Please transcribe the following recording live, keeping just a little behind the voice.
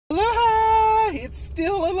It's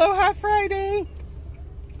still Aloha Friday.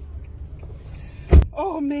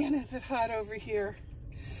 Oh man, is it hot over here.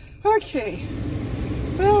 Okay,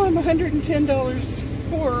 well, I'm $110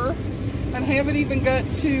 poorer, and I haven't even got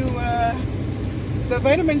to the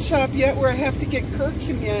vitamin shop yet where I have to get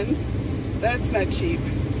curcumin. That's not cheap.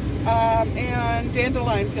 And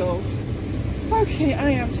dandelion pills. Okay, I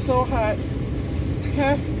am so hot.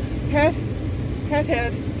 Head.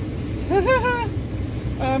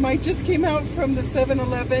 I just came out from the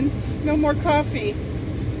 7-Eleven. No more coffee.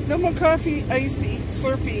 No more coffee, icy,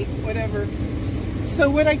 Slurpee, whatever. So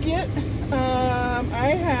what I get,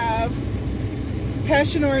 I have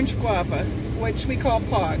passion orange guava, which we call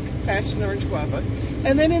POG, passion orange guava.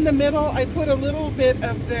 And then in the middle, I put a little bit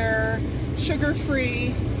of their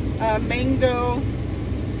sugar-free mango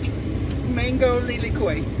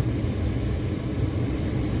lilikoi.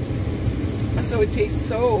 So it tastes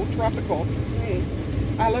so tropical.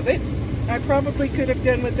 I love it. I probably could have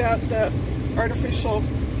done without the artificial.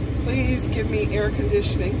 Please give me air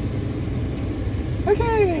conditioning.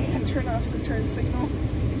 Okay, and turn off the turn signal.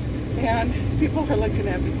 And people are looking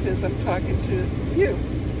at me because I'm talking to you.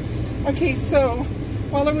 Okay, so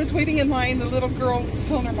while I was waiting in line, the little girl was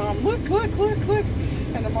telling her mom, look.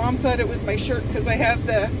 And the mom thought it was my shirt because I have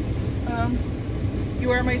the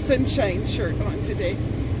You Are My Sunshine shirt on today.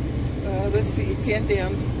 Let's see, pan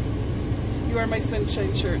down. You Are My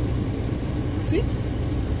Sunshine shirt. See?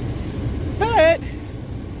 But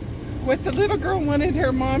what the little girl wanted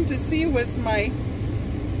her mom to see was my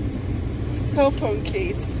cell phone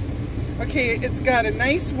case. Okay, it's got a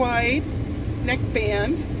nice wide neck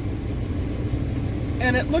band,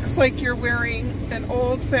 and it looks like you're wearing an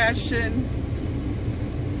old-fashioned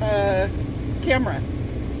camera.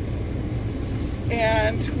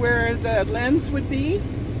 And where the lens would be,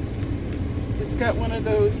 it's got one of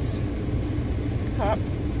those top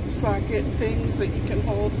socket things that you can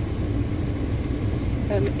hold,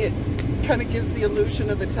 and it kind of gives the illusion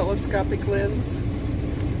of a telescopic lens.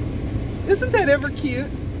 Isn't that ever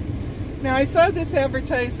cute? Now, I saw this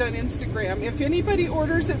advertised on Instagram. If anybody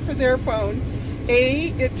orders it for their phone, A,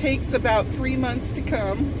 it takes about 3 months to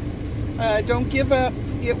come. Don't give up,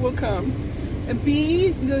 it will come. And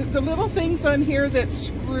B, the little things on here that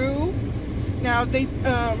screw, now they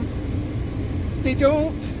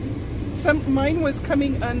don't, mine was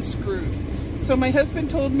coming unscrewed. So my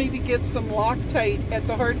husband told me to get some Loctite at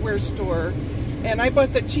the hardware store, and I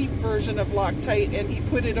bought the cheap version of Loctite, and he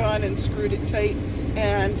put it on and screwed it tight,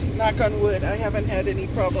 and knock on wood, I haven't had any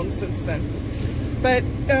problems since then. But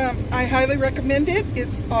I highly recommend it.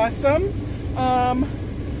 It's awesome.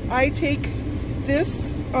 I take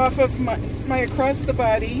this off of my across the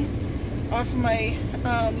body, off my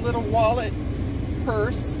little wallet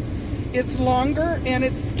purse. It's longer and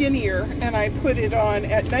it's skinnier, and I put it on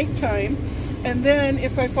at nighttime. And then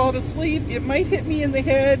if I fall asleep, it might hit me in the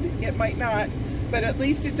head, it might not, but at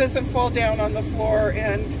least it doesn't fall down on the floor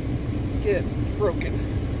and get broken.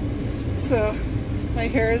 So my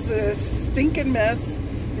hair is a stinking mess.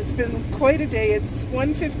 It's been quite a day. It's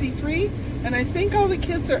 1:53, and I think all the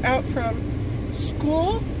kids are out from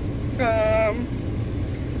school.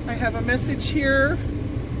 I have a message here.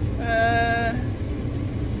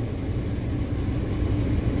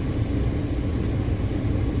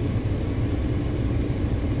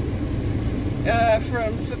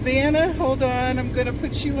 From Savannah. Hold on, I'm going to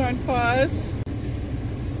put you on pause.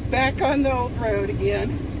 Back on the old road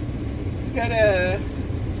again. Got a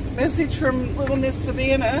message from little Miss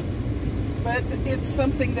Savannah, but it's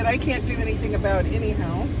something that I can't do anything about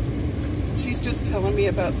anyhow. She's just telling me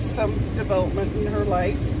about some development in her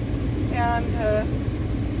life, and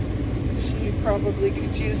she probably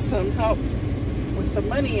could use some help with the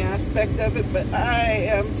money aspect of it, but I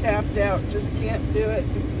am tapped out, just can't do it.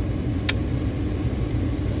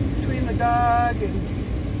 Between the dog and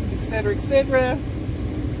etc., etc.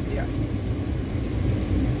 Yeah,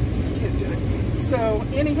 just can't do it. So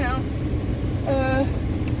anyhow,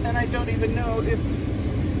 and I don't even know if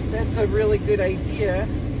that's a really good idea,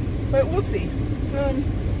 but we'll see.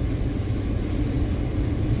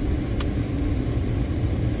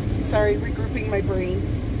 Sorry, regrouping my brain.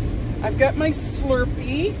 I've got my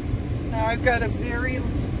Slurpee. Now I've got a very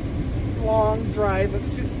long drive of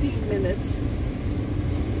 15 minutes.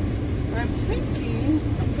 I'm thinking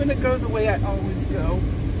I'm going to go the way I always go,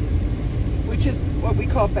 which is what we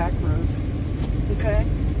call back roads. Okay?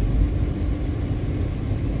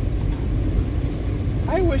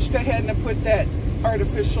 I wished I hadn't put that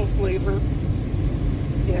artificial flavor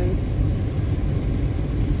in.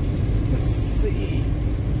 Let's see.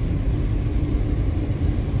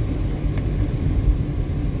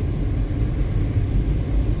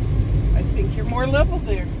 I think you're more level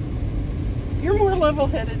there. You're more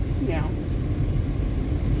level-headed now.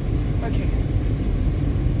 Okay.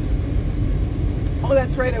 Oh,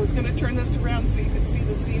 that's right. I was going to turn this around so you could see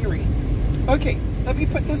the scenery. Okay, let me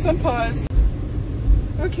put this on pause.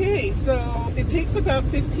 Okay, so it takes about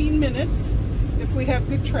 15 minutes if we have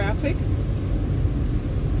good traffic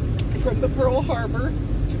from the Pearl Harbor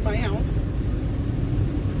to my house.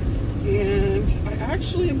 And I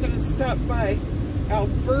actually am going to stop by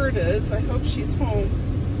Alberta's. I hope she's home.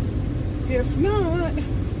 If not,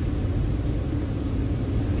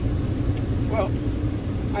 well,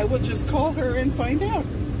 I will just call her and find out.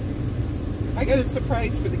 I got a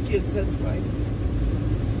surprise for the kids, that's why.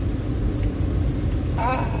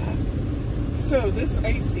 So this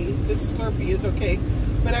icy, this Slurpee is okay.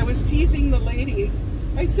 But I was teasing the lady.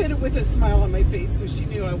 I said it with a smile on my face so she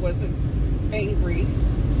knew I wasn't angry.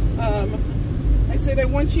 I said, I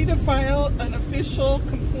want you to file an official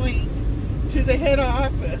complaint to the head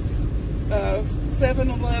office of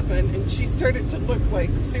 7-Eleven. And she started to look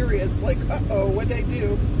like serious, like, uh-oh, what'd I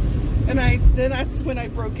do? And then that's when I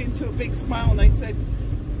broke into a big smile and I said,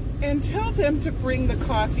 and tell them to bring the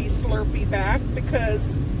coffee Slurpee back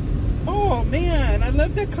because, oh man, I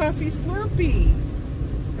love that coffee Slurpee.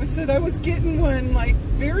 I said I was getting one like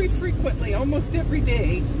very frequently, almost every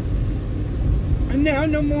day. And now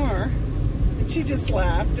no more. And she just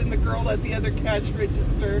laughed, and the girl at the other cash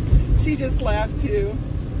register, she just laughed too.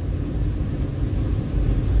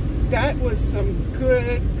 That was some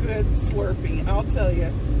good Slurpee, I'll tell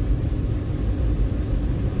you.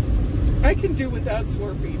 I can do without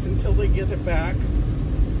Slurpees until they get it back.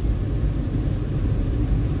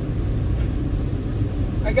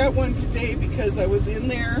 I got one today because I was in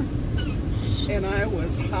there and I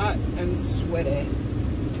was hot and sweaty.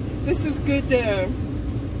 This is good.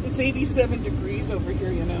 It's 87 degrees over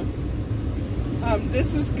here, you know.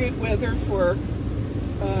 This is good weather for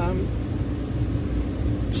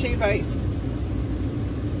shave ice.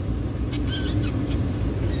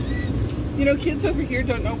 You know, kids over here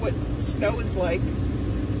don't know what snow is like.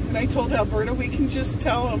 And I told Alberta we can just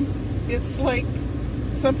tell them it's like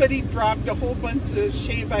somebody dropped a whole bunch of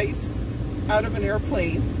shave ice out of an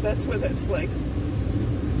airplane. That's what it's like.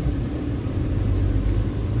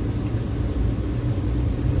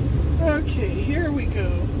 Okay, here we go.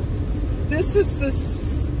 This is the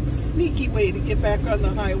sneaky way to get back on the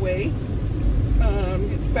highway.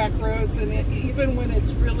 It's back roads, and even when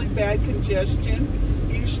it's really bad congestion,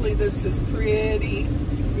 usually this is pretty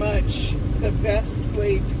much the best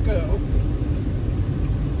way to go.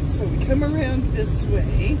 So we come around this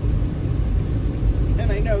way,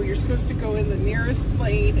 and I know you're supposed to go in the nearest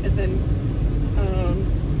lane and then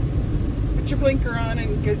put your blinker on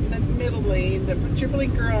and get in the middle lane, then put your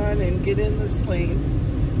blinker on and get in this lane.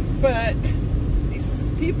 But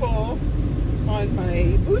these people on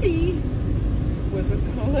my booty wasn't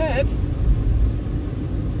gonna let.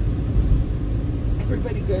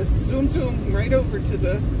 Everybody goes zoom zoom right over to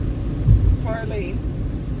the far lane.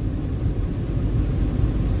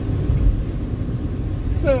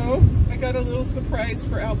 So I got a little surprise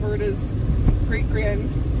for Alberta's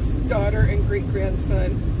great-granddaughter and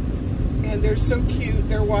great-grandson, and they're so cute.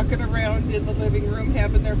 They're walking around in the living room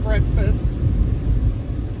having their breakfast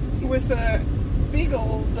with a big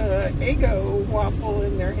old Eggo waffle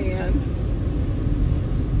in their hand.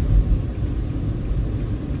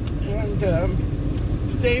 And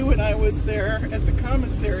today when I was there at the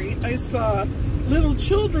commissary, I saw little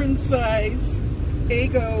children-size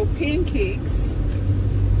Eggo pancakes,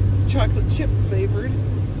 chocolate chip flavored,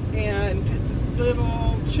 and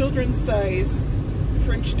little children-size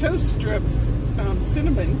French toast strips,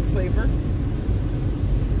 cinnamon flavor.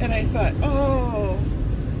 And I thought, oh,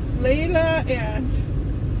 Layla and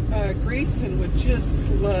Grayson would just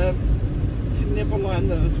love to nibble on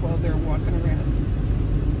those while they're walking around.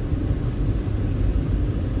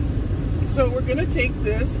 So we're going to take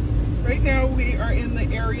this. Right now we are in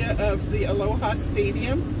the area of the Aloha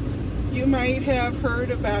Stadium. You might have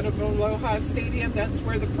heard about Aloha Stadium. That's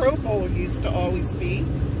where the Pro Bowl used to always be.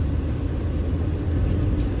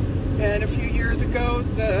 And a few years ago,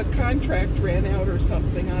 the contract ran out or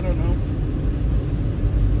something. I don't know.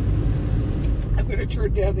 I'm going to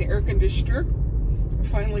turn down the air conditioner. I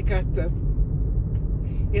finally got the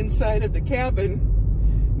inside of the cabin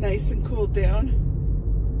nice and cooled down.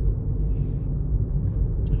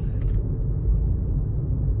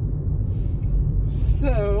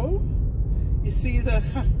 So, you see the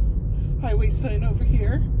highway sign over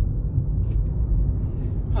here?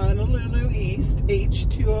 Honolulu East,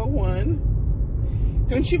 H201.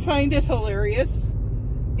 Don't you find it hilarious?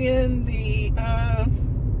 In the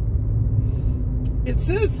It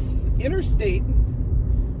says interstate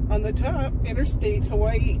on the top, Interstate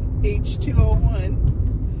Hawaii H201.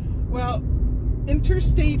 Well,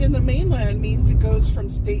 interstate in the mainland means it goes from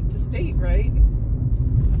state to state, right?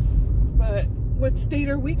 But what state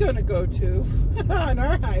are we going to go to on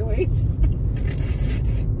our highways?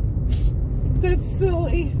 That's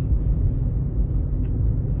silly.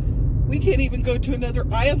 We can't even go to another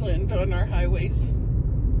island on our highways.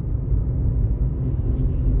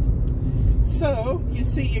 So, you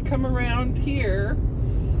see, you come around here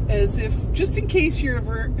as if, just in case you're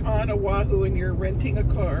ever on Oahu and you're renting a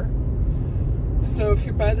car. So if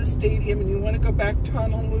you're by the stadium and you want to go back to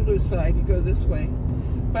Honolulu side, you go this way.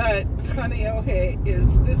 But Kaneohe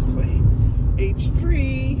is this way.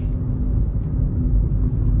 H3.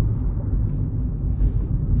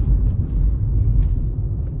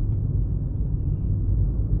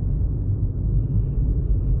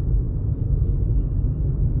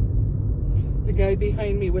 The guy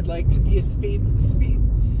behind me would like to be a speed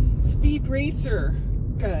racer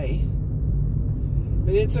guy.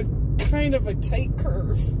 But it's a kind of a tight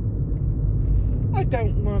curve. I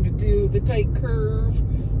don't want to do the tight curve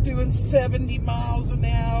doing 70 miles an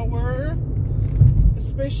hour,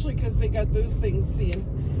 especially because they got those things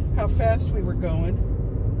seeing how fast we were going.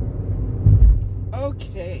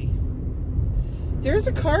 Okay, there's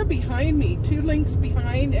a car behind me, 2 links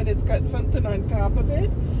behind, and it's got something on top of it,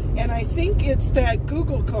 and I think it's that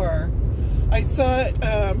Google car. I saw it.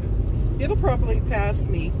 It'll probably pass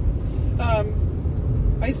me.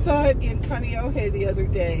 I saw it in Kaneohe the other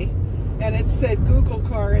day, and it said Google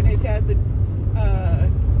car, and it had the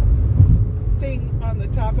thing on the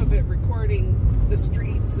top of it recording the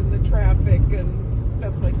streets and the traffic and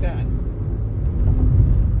stuff like that.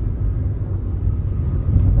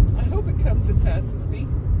 I hope it comes and passes me.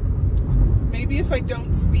 Maybe if I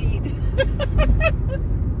don't speed,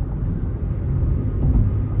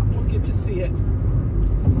 we'll get to see it.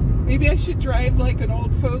 Maybe I should drive like an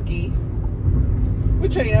old fogey,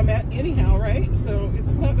 which I am at anyhow, right? So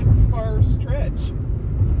it's not a far stretch.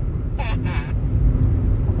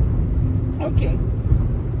 Okay.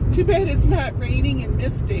 Too bad it's not raining and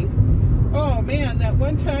misting. Oh man, that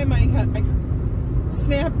one time I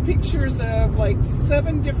snapped pictures of like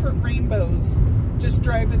 7 different rainbows just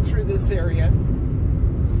driving through this area.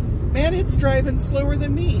 Man, it's driving slower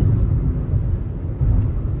than me.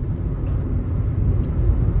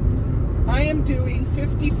 I am doing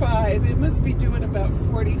 55. It must be doing about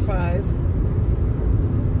 45.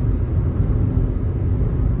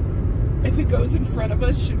 If it goes in front of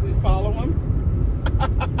us, should we follow him?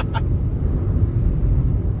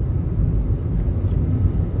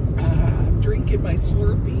 I'm drinking my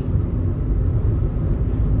Slurpee.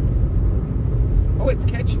 Oh, it's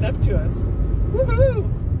catching up to us. Woohoo!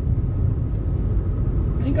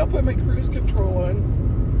 I think I'll put my cruise control on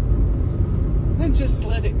and just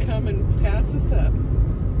let it come and pass us up.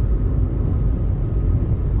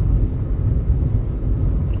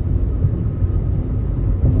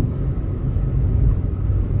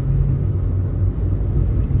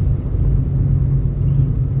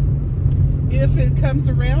 If it comes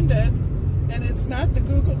around us and it's not the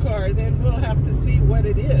Google car, then we'll have to see what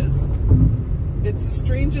it is. It's the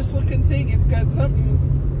strangest looking thing. It's got something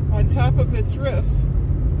on top of its roof.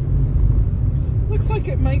 Looks like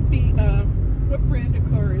it might be, what brand of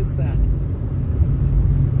car is that?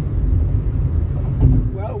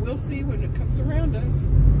 Well, we'll see when it comes around us.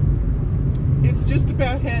 It's just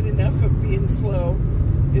about had enough of being slow.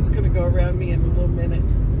 It's going to go around me in a little minute.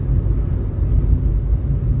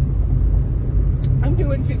 I'm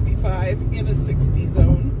doing 55 in a 60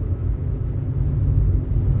 zone.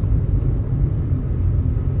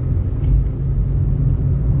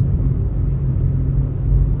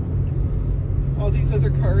 All these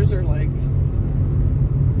other cars are like,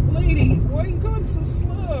 lady, why are you going so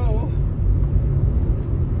slow?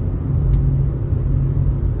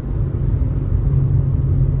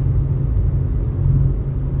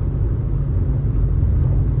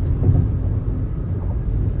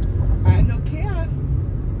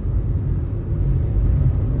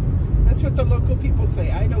 That's what the local people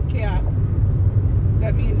say. I don't care.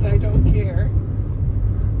 That means I don't care.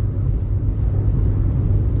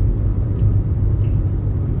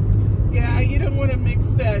 Yeah, you don't want to mix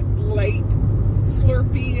that light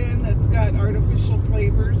Slurpee in that's got artificial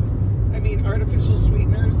flavors. I mean, artificial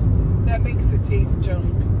sweeteners. That makes it taste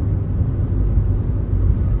junk.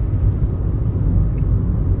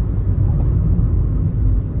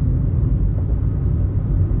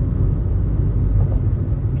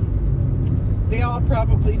 They all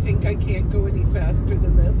probably think I can't go any faster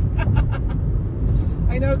than this.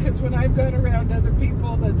 I know, because when I've gone around other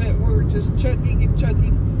people that were just chugging and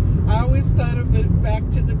chugging, I always thought of back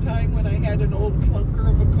to the time when I had an old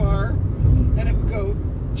clunker of a car, and it would go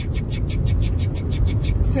chuk, chuk, chuk, chuk, chuk, chuk, chuk, chuk, chuk,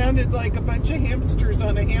 chuk. Sounded like a bunch of hamsters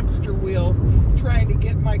on a hamster wheel trying to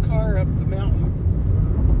get my car up the mountain.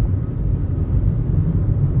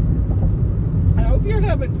 I hope you're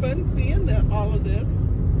having fun seeing all of this.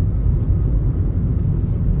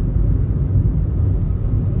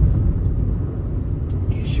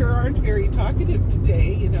 You sure aren't very talkative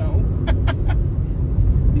today, you know.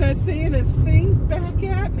 Not saying a thing back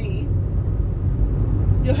at me.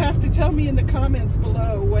 You'll have to tell me in the comments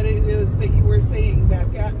below what it is that you were saying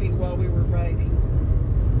back at me while we were riding.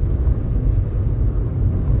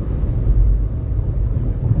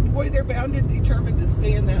 Boy, they're bound and determined to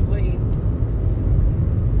stay in that lane.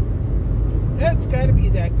 That's got to be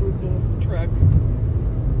that Google truck.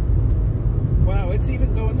 Wow, it's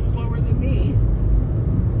even going slower than me.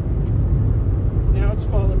 Now it's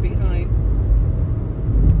falling behind.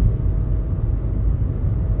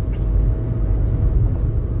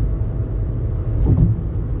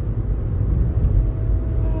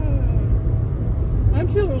 I'm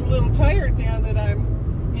feeling a little tired now that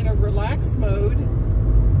I'm in a relaxed mode.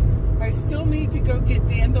 I still need to go get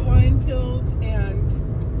dandelion pills and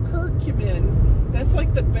curcumin. That's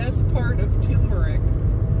like the best part of turmeric.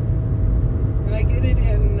 And I get it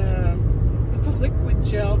in, it's a liquid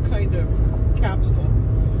gel kind of capsule.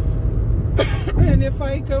 And if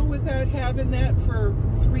I go without having that for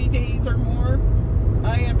 3 days or more,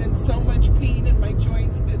 I am in so much pain in my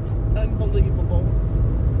joints, it's unbelievable.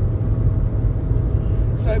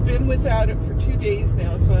 So I've been without it for 2 days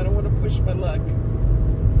now, so I don't want to push my luck.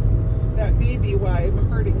 That may be why I'm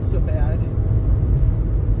hurting so bad.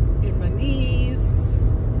 In my knees.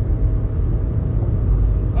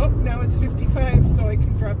 Oh, now it's 55, so I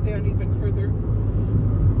can drop down even further.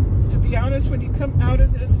 To be honest, when you come out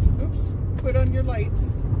of this, oops, put on your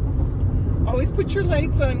lights. Always put your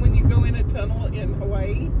lights on when you go in a tunnel in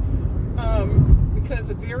Hawaii. Because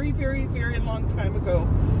a very, very, very long time ago,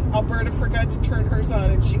 Alberta forgot to turn hers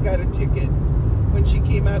on and she got a ticket when she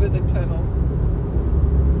came out of the tunnel.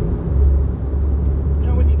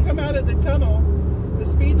 Now, when you come out of the tunnel, the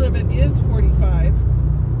speed limit is 45.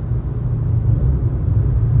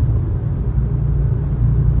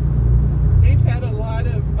 They've had a lot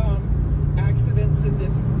of accidents in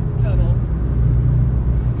this tunnel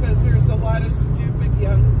because there's a lot of stupid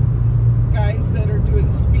young guys that are doing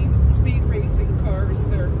speed racing cars.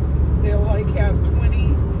 They'll like have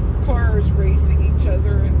 20 cars racing each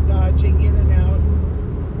other and dodging in and out.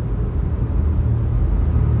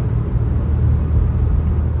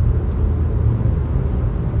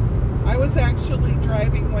 I was actually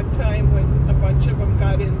driving one time when a bunch of them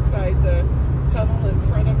got inside the tunnel in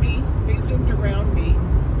front of me. They zoomed around me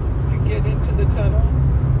to get into the tunnel,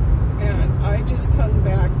 and I just hung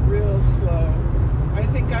back real slow. I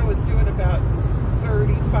think I was doing about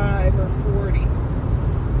 35 or 40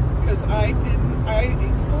 because I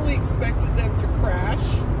fully expected them to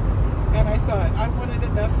crash, and I thought I wanted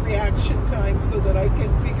enough reaction time so that I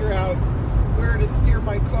can figure out where to steer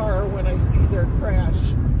my car when I see their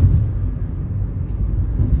crash.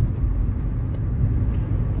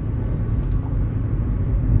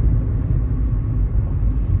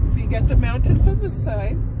 So you got the mountains on this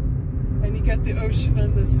side and you got the ocean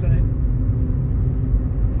on this side.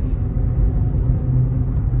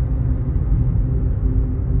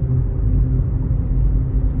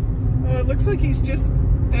 It looks like he's just,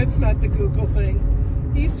 that's not the Google thing.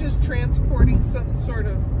 He's just transporting some sort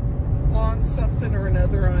of long something or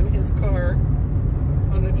another on his car,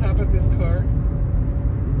 on the top of his car.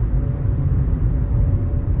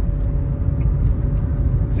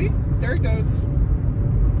 See, there it goes.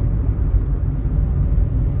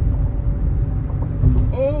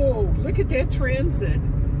 Oh, look at that transit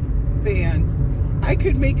van. I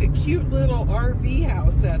could make a cute little RV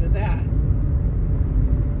house out of that.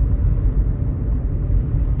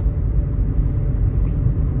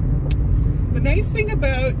 The nice thing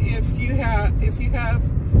about if you have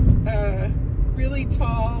a really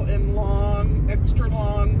tall and long, extra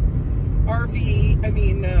long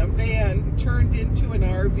van turned into an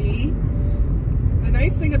RV, the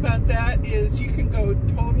nice thing about that is you can go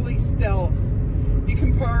totally stealth. You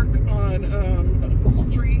can park on a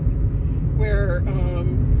street where,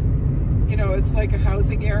 you know, it's like a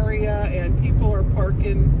housing area and people are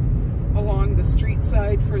parking along the street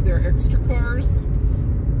side for their extra cars.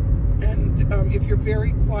 And if you're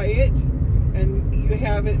very quiet and you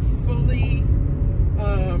have it fully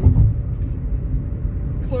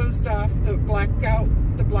closed off, the blackout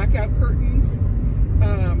curtains,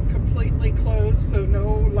 completely closed, so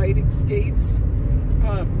no light escapes.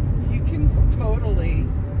 You can totally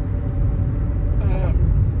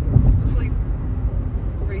sleep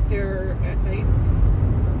right there at night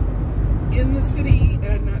in the city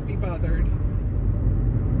and not be bothered.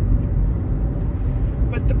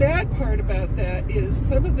 But the bad part about that is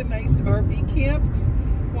some of the nice RV camps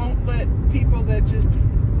won't let people that just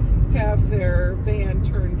have their van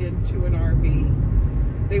turned into an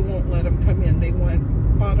RV. They won't let them come in. They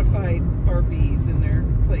want bona fide RVs in their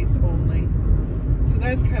place only. So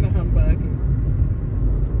that's kind of humbug.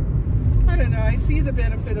 I don't know. I see the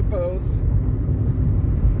benefit of both.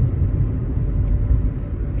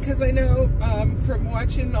 Because I know from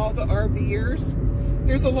watching all the RVers,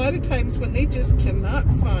 there's a lot of times when they just cannot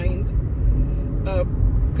find a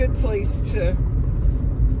good place to,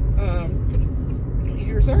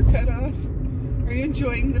 here's our cutoff. Are you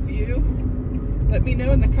enjoying the view? Let me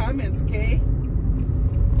know in the comments, okay?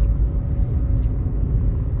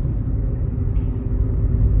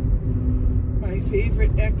 My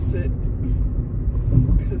favorite exit,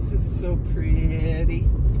 because it's so pretty.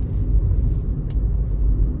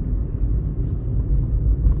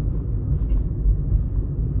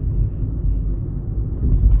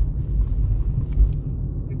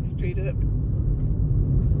 Straight up.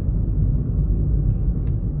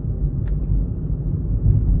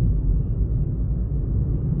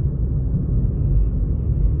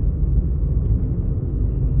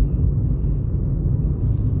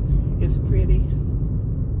 It's pretty.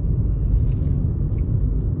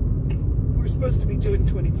 We're supposed to be doing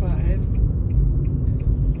 25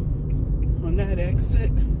 on that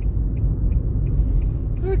exit.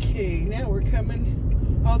 Okay, now we're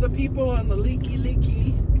coming. All the people on the leaky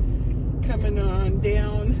coming on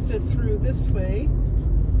down through this way,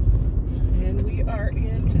 and we are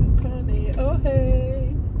in Tacony. Oh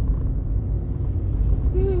hey,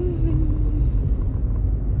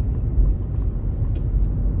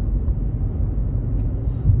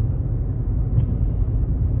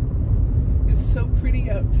 it's so pretty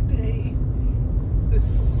out today.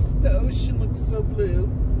 The ocean looks so blue.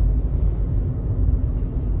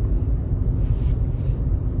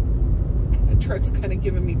 Truck's kind of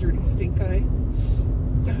giving me dirty stink eye.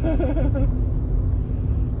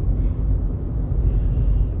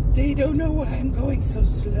 They don't know why I'm going so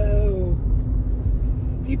slow.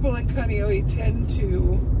 People in Kaneohe tend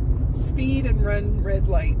to speed and run red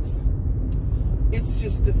lights. It's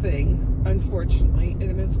just a thing, unfortunately,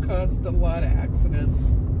 and it's caused a lot of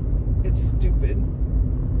accidents. It's stupid.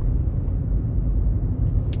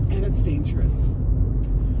 And it's dangerous.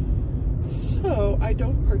 So I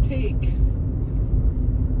don't partake.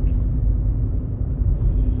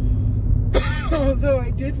 Although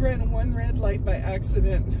I did run one red light by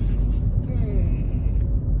accident.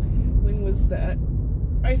 When was that?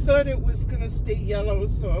 I thought it was going to stay yellow,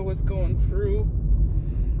 so I was going through,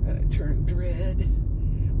 and it turned red.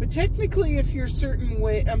 But technically, if you're a certain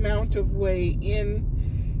amount of way in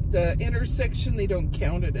the intersection, they don't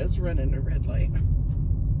count it as running a red light.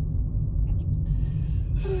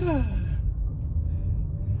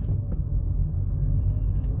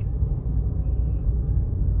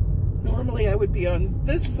 Normally I would be on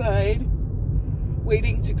this side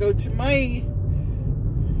waiting to go to my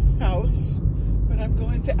house, but I'm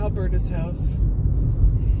going to Alberta's house.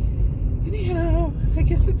 Anyhow, I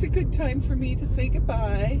guess it's a good time for me to say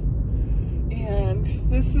goodbye. And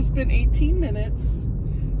this has been 18 minutes.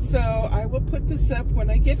 So I will put this up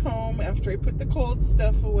when I get home after I put the cold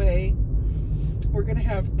stuff away. We're going to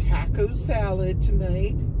have taco salad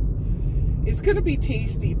tonight. It's going to be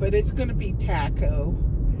tasty, but it's going to be taco.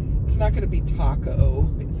 It's not going to be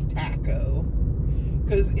taco, it's taco.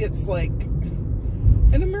 Because it's like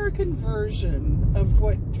an American version of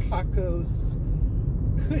what tacos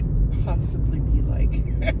could possibly be like.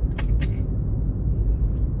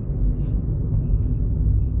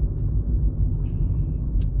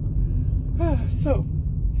 So,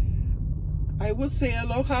 I will say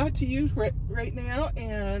aloha to you right now,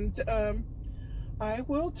 and I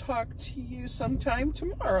will talk to you sometime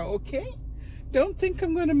tomorrow, okay? Don't think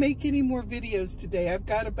I'm going to make any more videos today. I've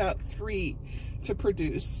got about 3 to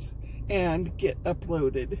produce and get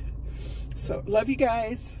uploaded. So, love you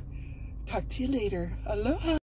guys. Talk to you later. Aloha.